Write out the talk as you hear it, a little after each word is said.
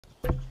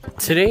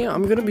Today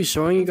I'm gonna be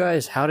showing you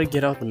guys how to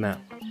get out the map.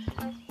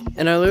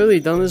 And I literally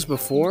done this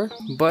before,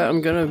 but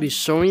I'm gonna be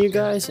showing you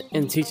guys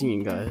and teaching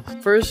you guys.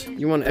 First,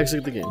 you want to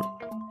exit the game.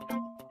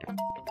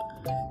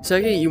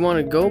 Second, you want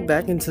to go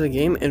back into the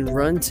game and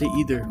run to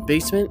either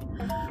basement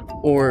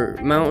or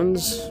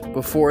mountains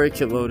before it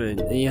gets loaded,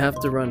 and you have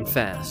to run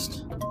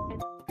fast.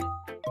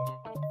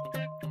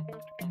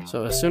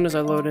 So as soon as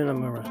I load in,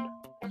 I'm gonna run.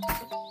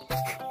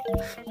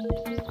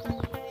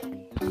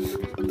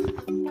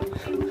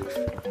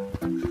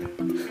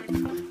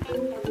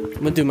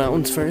 I'm gonna do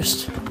mountains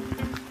first.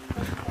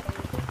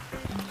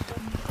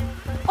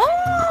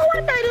 Oh, what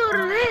did I do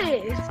to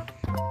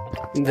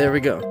this? There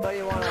we go.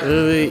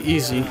 Really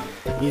easy.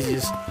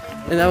 Easiest.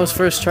 And that was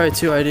first try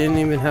too. I didn't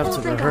even have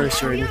to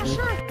rehearse or anything.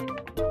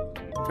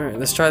 Alright,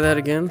 let's try that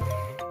again.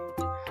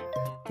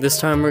 This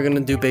time we're gonna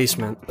do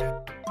basement.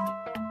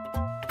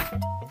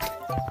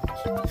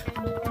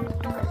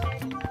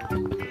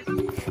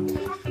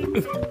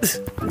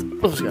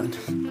 Oh god.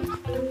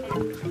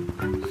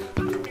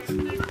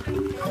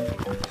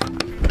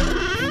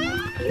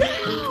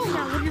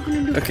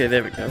 Okay,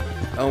 there we go.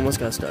 I almost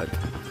got stuck.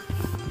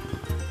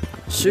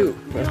 Shoot.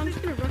 I'm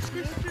just gonna rush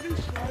this.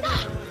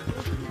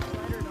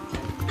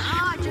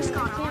 I just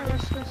got on.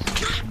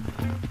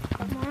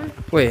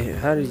 Wait,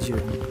 how did you?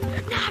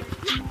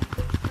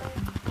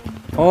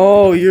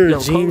 Oh, you're a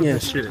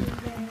genius. Okay,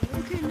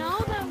 now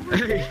that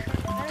we're...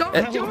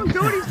 Don't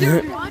do what he's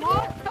doing.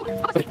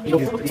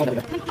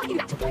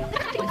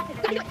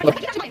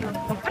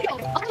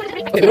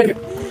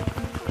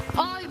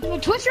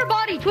 Twist your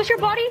body. Twist your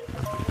body.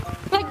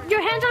 Like,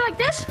 your hands are like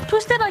this.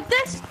 Twist it like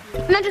this.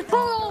 And then just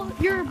pull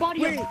your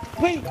body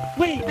up. Wait.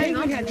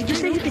 Did you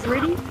say hit the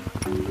gritty?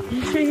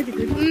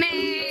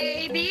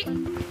 Maybe.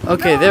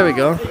 Okay, there we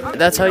go.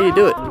 That's how you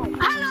do it.